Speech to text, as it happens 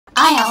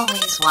I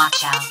always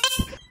watch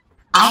out.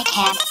 I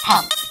can't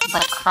help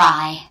but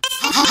cry.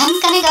 I'm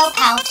gonna go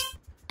pout.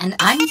 And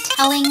I'm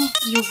telling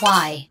you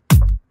why.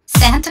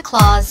 Santa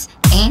Claus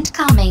ain't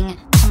coming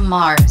to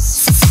Mars.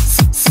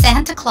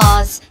 Santa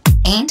Claus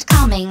ain't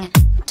coming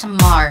to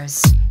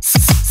Mars.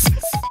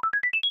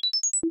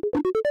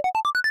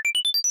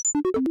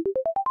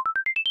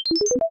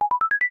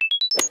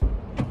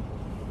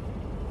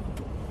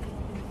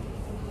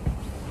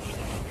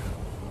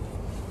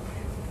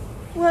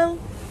 Well,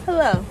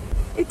 hello.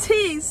 It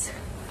is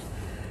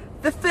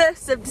the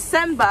 1st of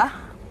December,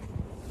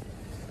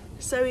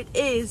 so it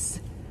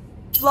is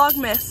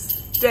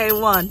Vlogmas Day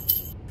 1.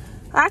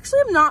 Actually,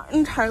 I'm not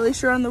entirely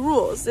sure on the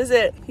rules. Is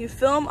it you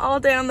film all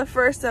day on the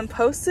 1st and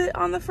post it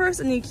on the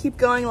 1st and you keep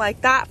going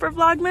like that for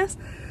Vlogmas?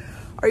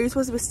 Or are you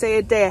supposed to stay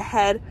a day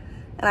ahead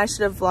and I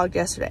should have vlogged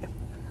yesterday?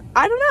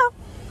 I don't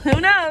know.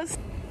 Who knows?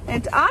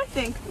 And I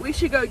think we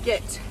should go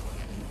get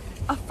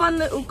a fun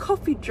little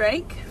coffee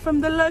drink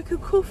from the local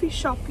coffee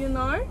shop, you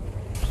know.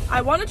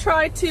 I want to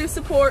try to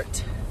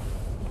support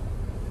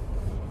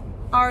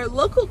our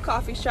local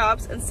coffee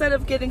shops instead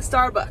of getting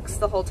Starbucks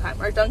the whole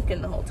time or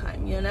Dunkin' the whole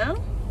time, you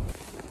know.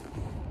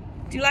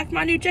 Do you like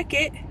my new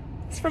jacket?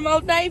 It's from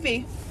Old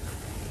Navy.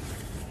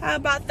 How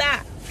about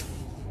that?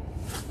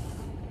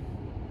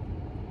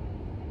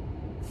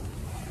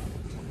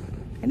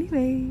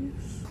 Anyways,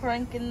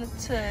 cranking the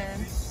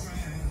turn.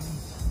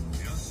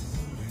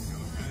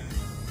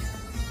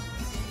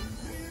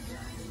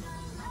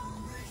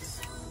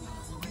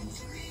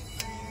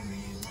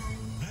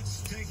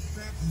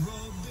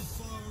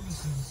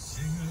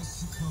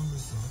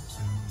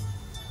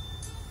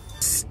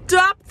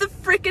 Stop the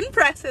freaking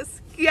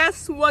presses.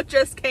 Guess what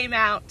just came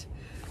out?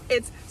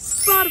 It's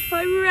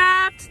Spotify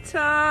Wrapped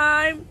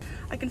time.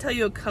 I can tell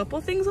you a couple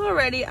things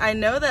already. I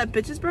know that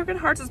Bitches Broken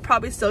Hearts is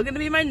probably still going to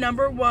be my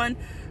 #1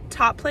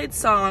 top played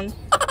song.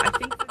 I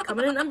think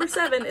coming in number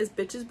 7 is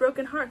Bitches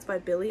Broken Hearts by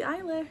Billie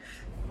Eilish.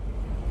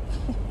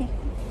 There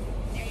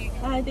you go.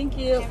 Hi, thank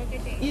you. Have a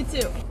good day. You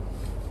too.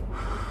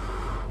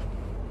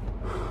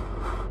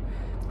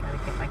 Gotta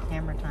get my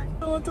camera time.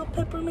 A little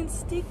peppermint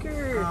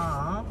sticker.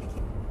 Aww.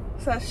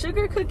 It's a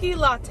sugar cookie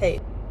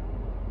latte.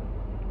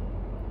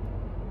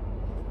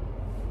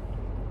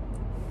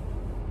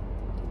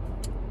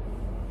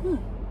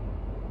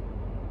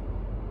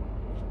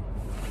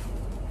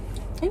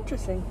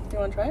 Interesting. Do you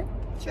want to try it?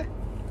 Sure.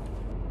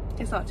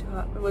 It's not too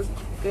hot. It was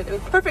good. It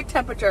was perfect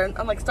temperature.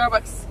 Unlike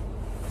Starbucks,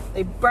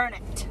 they burn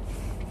it.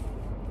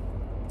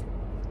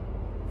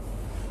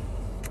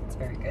 It's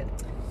very good.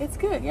 It's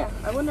good, yeah.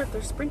 I wonder if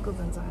there's sprinkles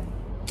inside.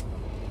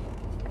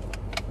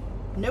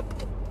 Nope.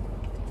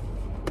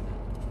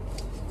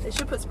 They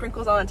should put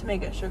sprinkles on it to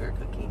make it a sugar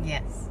cookie.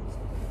 Yes.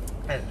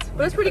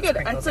 But it's pretty good.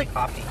 It's like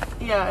coffee.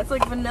 Yeah, it's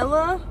like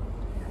vanilla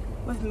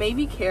with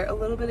maybe a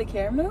little bit of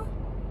caramel.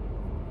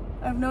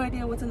 I have no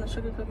idea what's in the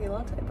sugar cookie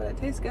latte, but it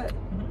tastes good.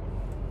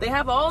 They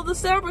have all the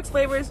Starbucks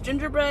flavors: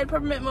 gingerbread,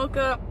 peppermint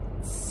mocha,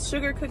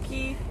 sugar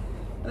cookie,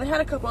 and they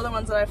had a couple other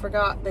ones that I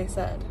forgot they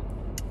said.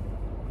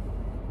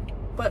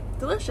 But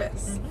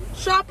delicious.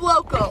 Shop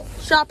local,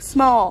 shop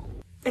small.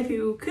 If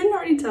you couldn't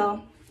already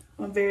tell,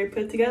 I'm very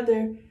put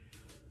together.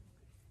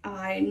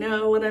 I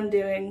know what I'm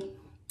doing.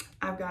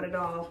 I've got it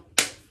all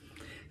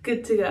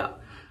good to go.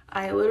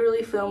 I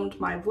literally filmed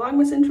my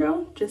Vlogmas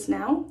intro just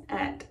now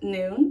at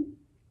noon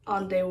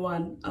on day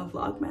 1 of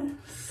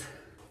Vlogmas.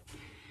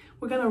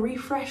 We're gonna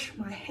refresh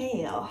my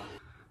hair.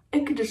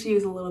 It could just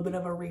use a little bit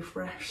of a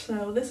refresh,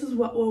 so this is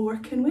what we're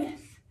working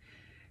with.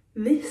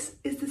 This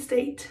is the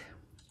state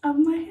of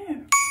my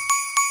hair.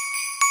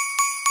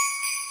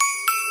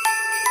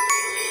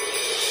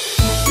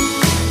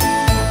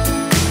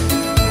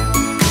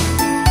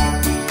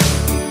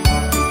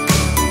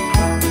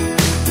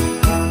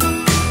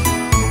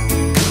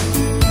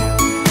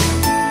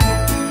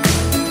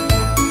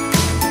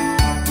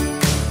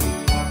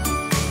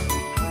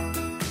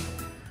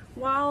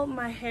 While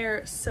my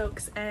hair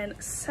soaks and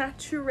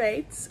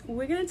saturates,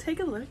 we're gonna take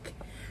a look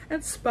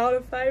at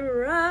Spotify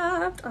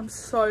Wrapped. I'm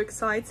so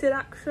excited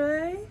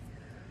actually.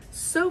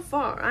 So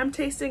far, I'm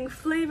tasting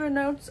flavor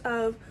notes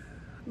of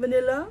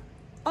vanilla,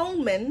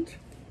 almond,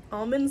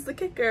 almond's the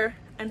kicker,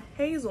 and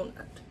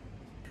hazelnut.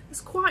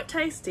 It's quite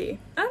tasty.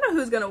 I don't know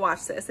who's gonna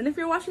watch this, and if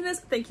you're watching this,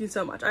 thank you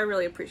so much. I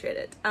really appreciate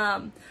it.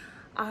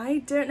 I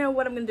don't know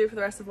what I'm gonna do for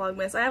the rest of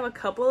Vlogmas. I have a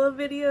couple of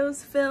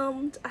videos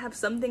filmed. I have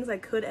some things I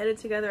could edit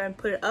together and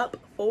put it up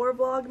for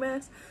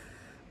Vlogmas,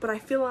 but I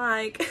feel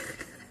like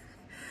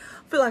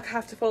I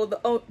have to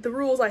follow the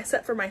rules I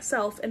set for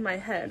myself in my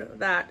head,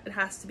 that it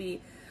has to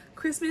be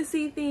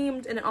Christmassy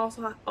themed and it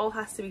also all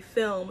has to be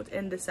filmed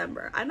in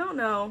December. I don't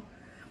know.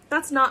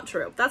 That's not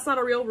true. That's not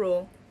a real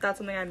rule. That's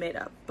something I made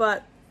up,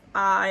 but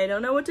I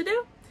don't know what to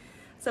do.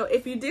 So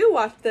if you do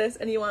watch this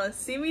and you want to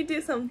see me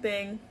do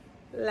something,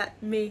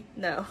 let me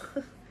know.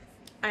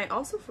 I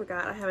also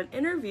forgot I have an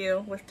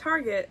interview with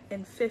Target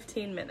in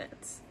 15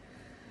 minutes.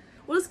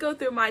 We'll just go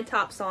through my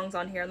top songs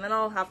on here and then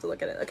I'll have to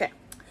look at it. Okay,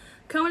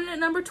 coming in at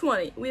number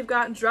 20, we've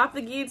got Drop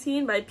the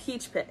Guillotine by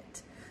Peach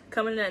Pit.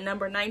 Coming in at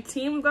number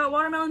 19, we've got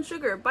Watermelon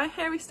Sugar by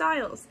Harry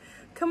Styles.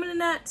 Coming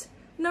in at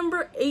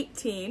number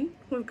 18,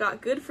 we've got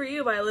Good For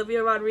You by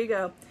Olivia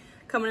Rodrigo.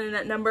 Coming in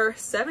at number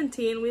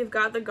 17, we've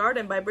got The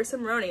Garden by Brissa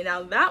Maroney.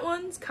 Now that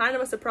one's kind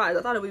of a surprise.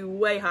 I thought it would be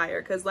way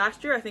higher because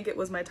last year I think it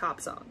was my top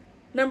song.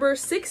 Number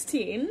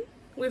 16,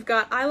 we've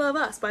got I Love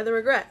Us by The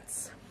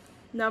Regrets.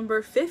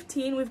 Number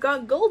 15, we've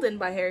got Golden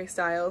by Harry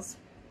Styles.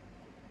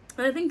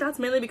 And I think that's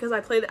mainly because I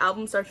play the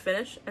album start to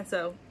finish, and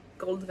so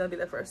Golden's gonna be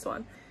the first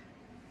one.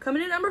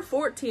 Coming in at number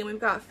 14, we've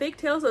got Fake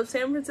Tales of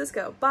San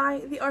Francisco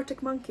by the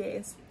Arctic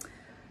Monkeys.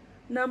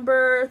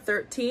 Number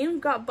 13,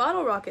 we've got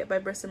Bottle Rocket by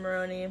Brissa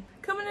Maroney.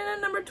 Coming in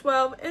at number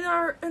 12, in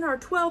our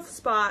 12th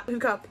spot, we've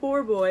got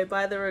Poor Boy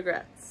by The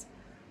Regrets.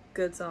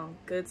 Good song,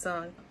 good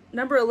song.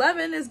 Number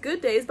 11 is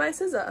Good Days by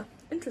SZA.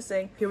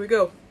 Interesting. Here we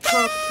go.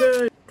 Top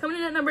 10. Coming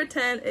in at number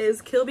 10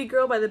 is Kill Me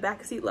Girl by the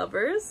Backseat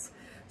Lovers.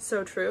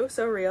 So true,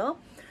 so real.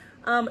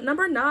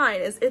 Number 9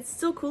 is It's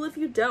Still Cool If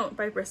You Don't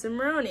by Brissa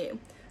Maroney.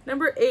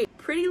 Number 8,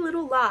 Pretty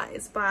Little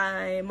Lies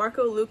by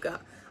Marco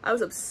Luca. I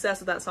was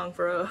obsessed with that song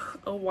for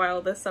a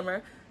while this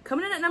summer.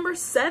 Coming in at number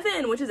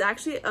 7, which is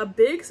actually a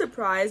big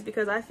surprise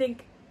because I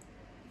think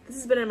this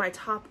has been in my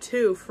top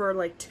 2 for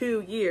like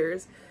 2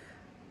 years.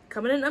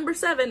 Coming in at number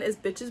 7 is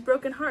Bitches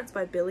Broken Hearts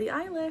by Billie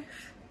Eilish.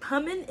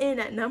 Coming in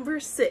at number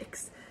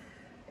 6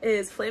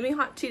 is Flaming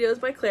Hot Cheetos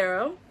by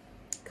Clairo.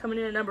 Coming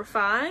in at number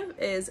 5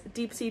 is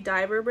Deep Sea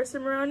Diver by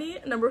Brissa Maroney.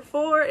 Number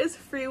 4 is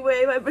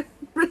Freeway by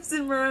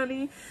Brissa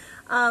Maroney.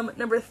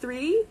 Number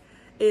 3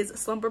 is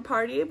Slumber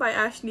Party by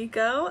Ash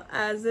Nico,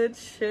 as it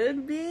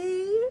should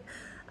be.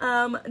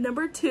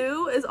 Number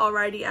 2 is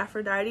Alrighty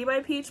Aphrodite by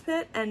Peach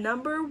Pit. And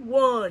number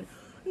 1,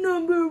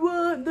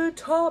 the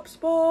top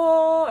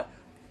spot.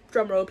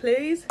 Drum roll,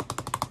 please.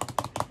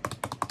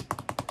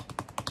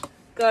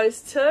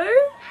 Goes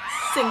to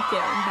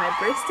Sinkin' by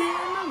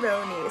Brissa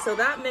Maroney. So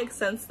that makes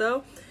sense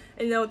though.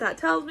 And you know what that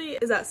tells me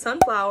is that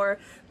Sunflower,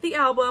 the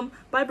album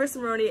by Brissa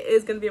Maroney,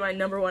 is going to be my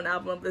number 1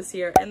 album of this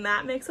year. And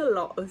that makes a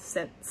lot of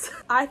sense.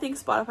 I think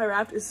Spotify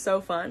Wrapped is so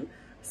fun.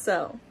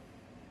 So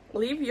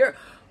leave your,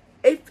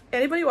 if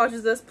anybody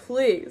watches this,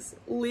 please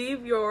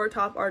leave your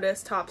top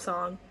artist, top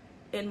song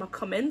in my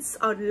comments.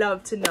 I'd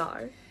love to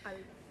know.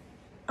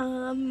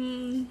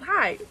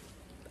 Hi,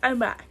 I'm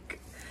back.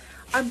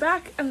 I'm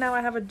back and now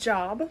I have a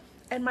job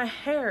and my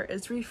hair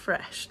is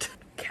refreshed.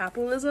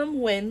 Capitalism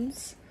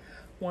wins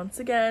once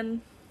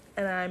again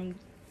and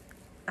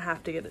I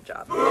have to get a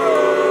job.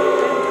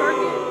 And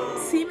Target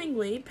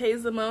seemingly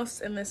pays the most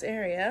in this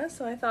area,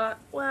 so I thought,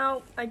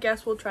 well, I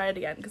guess we'll try it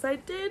again because I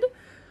did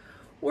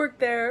work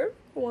there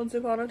once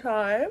upon a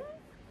time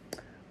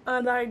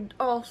and I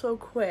also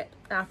quit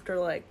after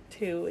like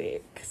 2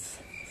 weeks.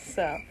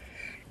 So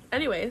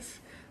anyways,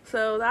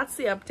 so that's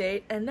the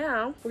update, and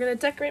now we're gonna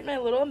decorate my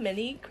little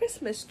mini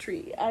Christmas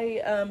tree.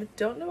 I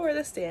don't know where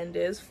the stand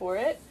is for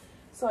it,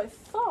 so I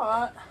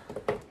thought,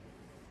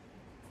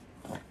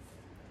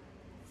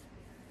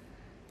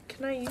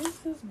 can I use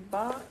this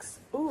box?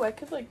 Ooh, I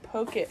could like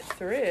poke it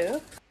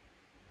through.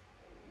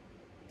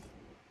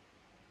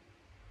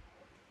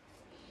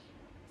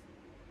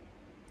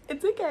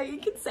 It's okay, you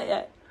can say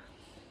it.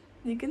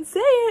 You can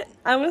say it.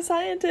 I'm a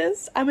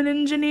scientist. I'm an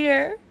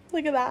engineer.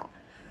 Look at that.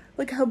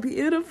 Look how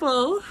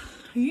beautiful.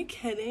 Are you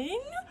kidding?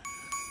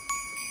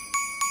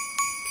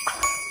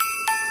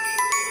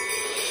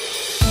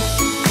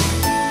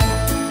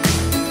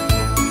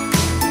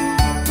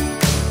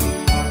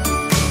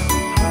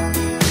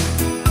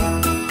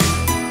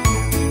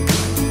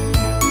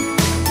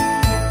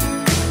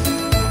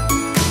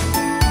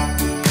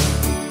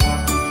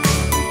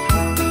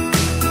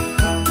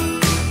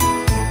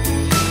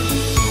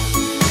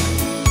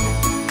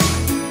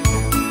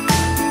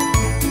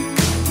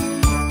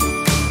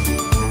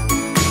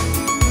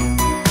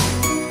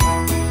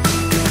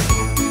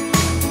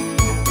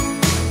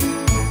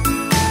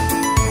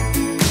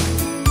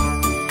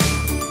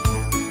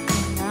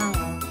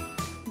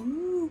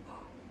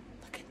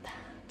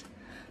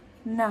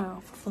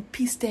 Now for the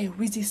piece de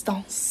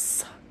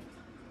resistance.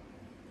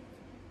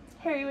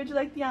 Harry, would you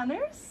like the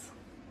honors?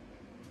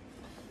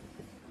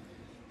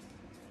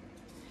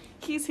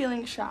 He's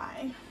feeling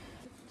shy.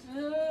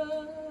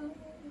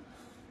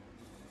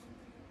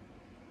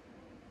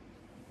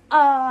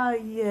 Ah,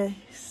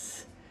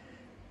 yes.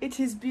 It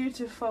is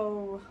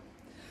beautiful.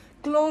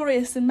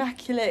 Glorious,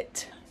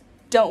 immaculate.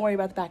 Don't worry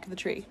about the back of the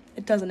tree.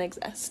 It doesn't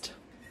exist.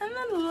 And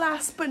then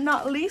last but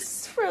not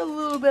least, for a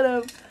little bit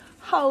of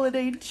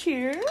holiday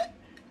cheer,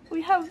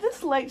 we have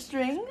this light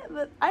string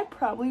that I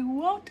probably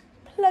won't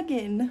plug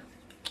in.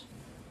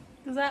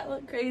 Does that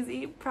look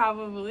crazy?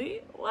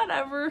 Probably.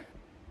 Whatever.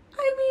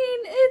 I mean,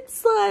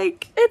 it's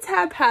like, it's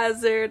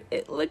haphazard.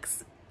 It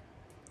looks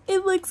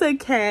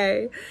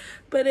okay.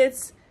 But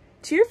it's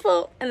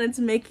cheerful and it's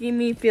making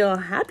me feel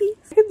happy.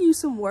 I could use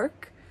some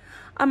work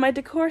on my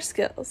decor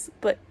skills,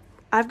 but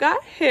I've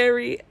got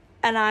Harry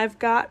and I've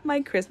got my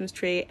Christmas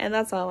tree and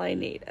that's all I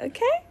need,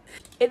 okay?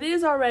 It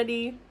is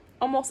already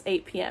almost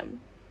 8 p.m.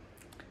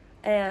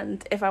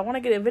 and if I want to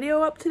get a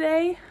video up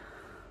today,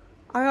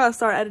 I gotta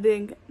start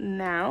editing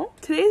now.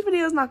 Today's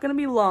video is not gonna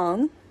be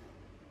long.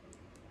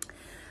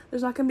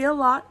 There's not gonna be a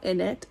lot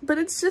in it, but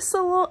it's just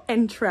a little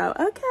intro,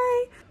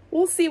 okay?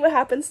 We'll see what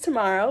happens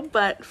tomorrow,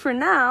 but for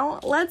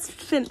now,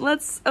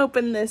 let's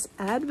open this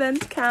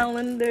advent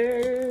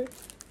calendar.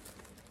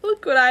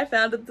 Look what I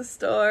found at the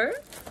store.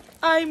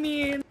 I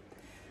mean,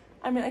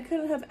 I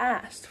couldn't have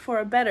asked for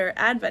a better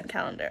advent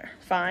calendar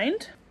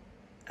find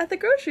at the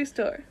grocery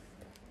store.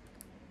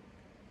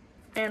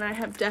 And I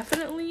have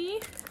definitely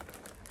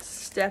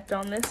stepped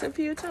on this a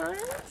few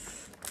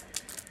times.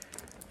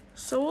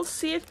 So we'll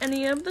see if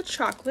any of the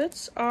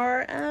chocolates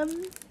are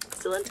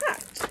still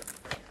intact.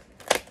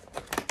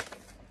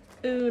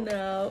 Ooh,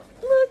 no.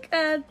 Look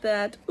at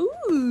that.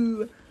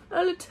 Ooh,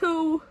 a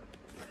little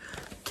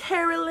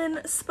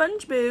Carolyn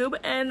sponge boob,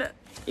 and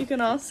you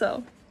can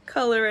also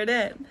color it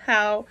in.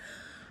 How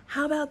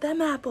about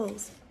them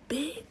apples,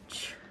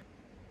 bitch?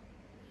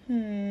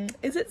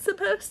 Is it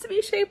supposed to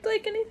be shaped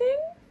like anything?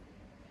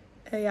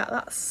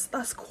 Yeah,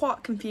 that's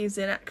quite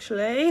confusing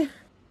actually.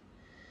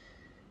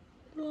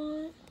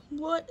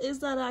 What is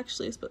that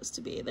actually supposed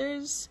to be?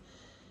 There's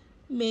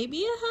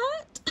maybe a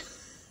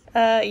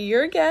hat?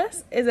 Your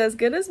guess is as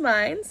good as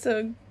mine,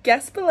 so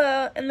guess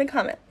below in the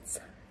comments.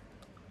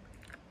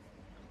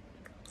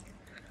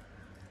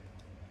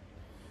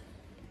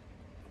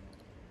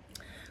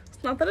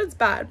 It's not that it's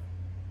bad,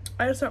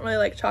 I just don't really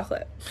like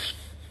chocolate.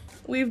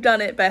 We've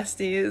done it,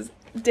 besties.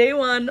 Day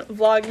 1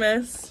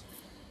 Vlogmas,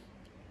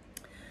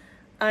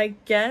 I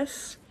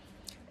guess,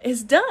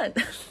 is done.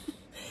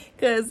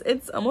 Because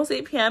it's almost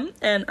 8 p.m.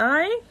 and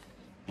I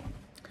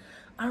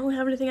don't really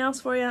have anything else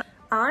for you.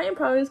 I am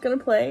probably just going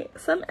to play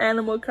some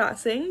Animal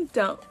Crossing.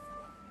 Don't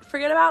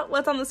forget about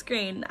what's on the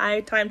screen.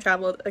 I time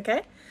traveled,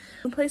 okay?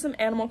 I'll play some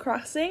Animal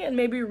Crossing and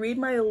maybe read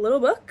my little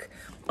book.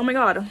 Oh my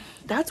god,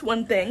 that's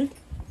one thing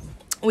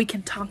we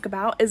can talk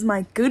about is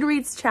my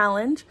Goodreads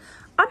challenge.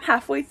 I'm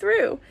halfway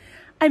through.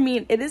 I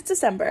mean, it is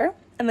December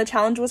and the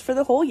challenge was for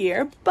the whole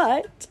year,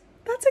 but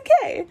that's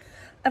okay.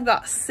 I've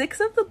got 6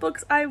 of the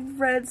books I've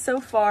read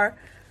so far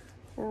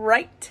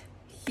right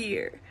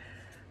here.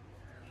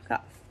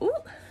 Got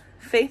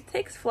Faith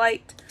Takes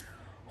Flight,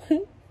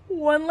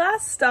 One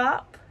Last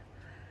Stop,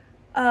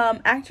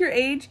 Act Your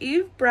Age,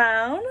 Eve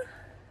Brown,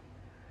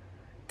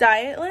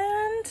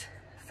 Dietland,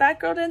 Fat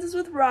Girl Dances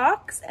with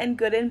Rocks, and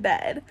Good in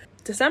Bed.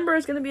 December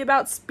is going to be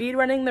about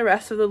speedrunning the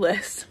rest of the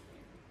list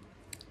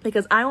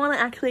because I want to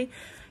actually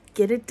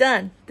get it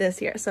done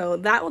this year. So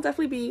that will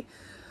definitely be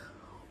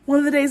one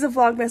of the days of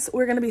Vlogmas.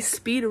 We're going to be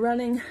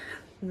speedrunning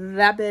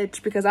that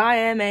bitch because I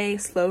am a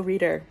slow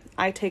reader.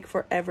 I take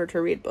forever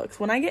to read books.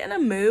 When I get in a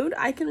mood,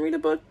 I can read a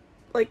book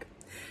like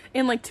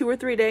in like 2 or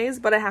 3 days,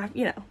 but I have,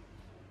 you know,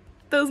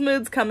 those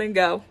moods come and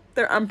go.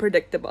 They're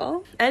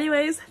unpredictable.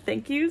 Anyways,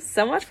 thank you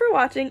so much for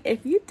watching.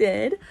 If you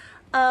did,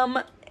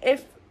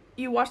 if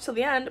you watched till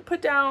the end,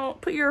 put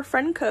your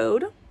friend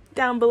code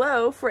down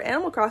below for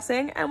Animal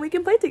Crossing and we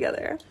can play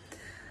together.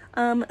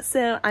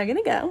 So I'm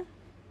gonna go.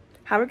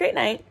 Have a great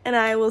night and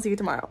I will see you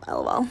tomorrow.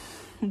 LOL.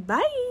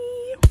 Bye.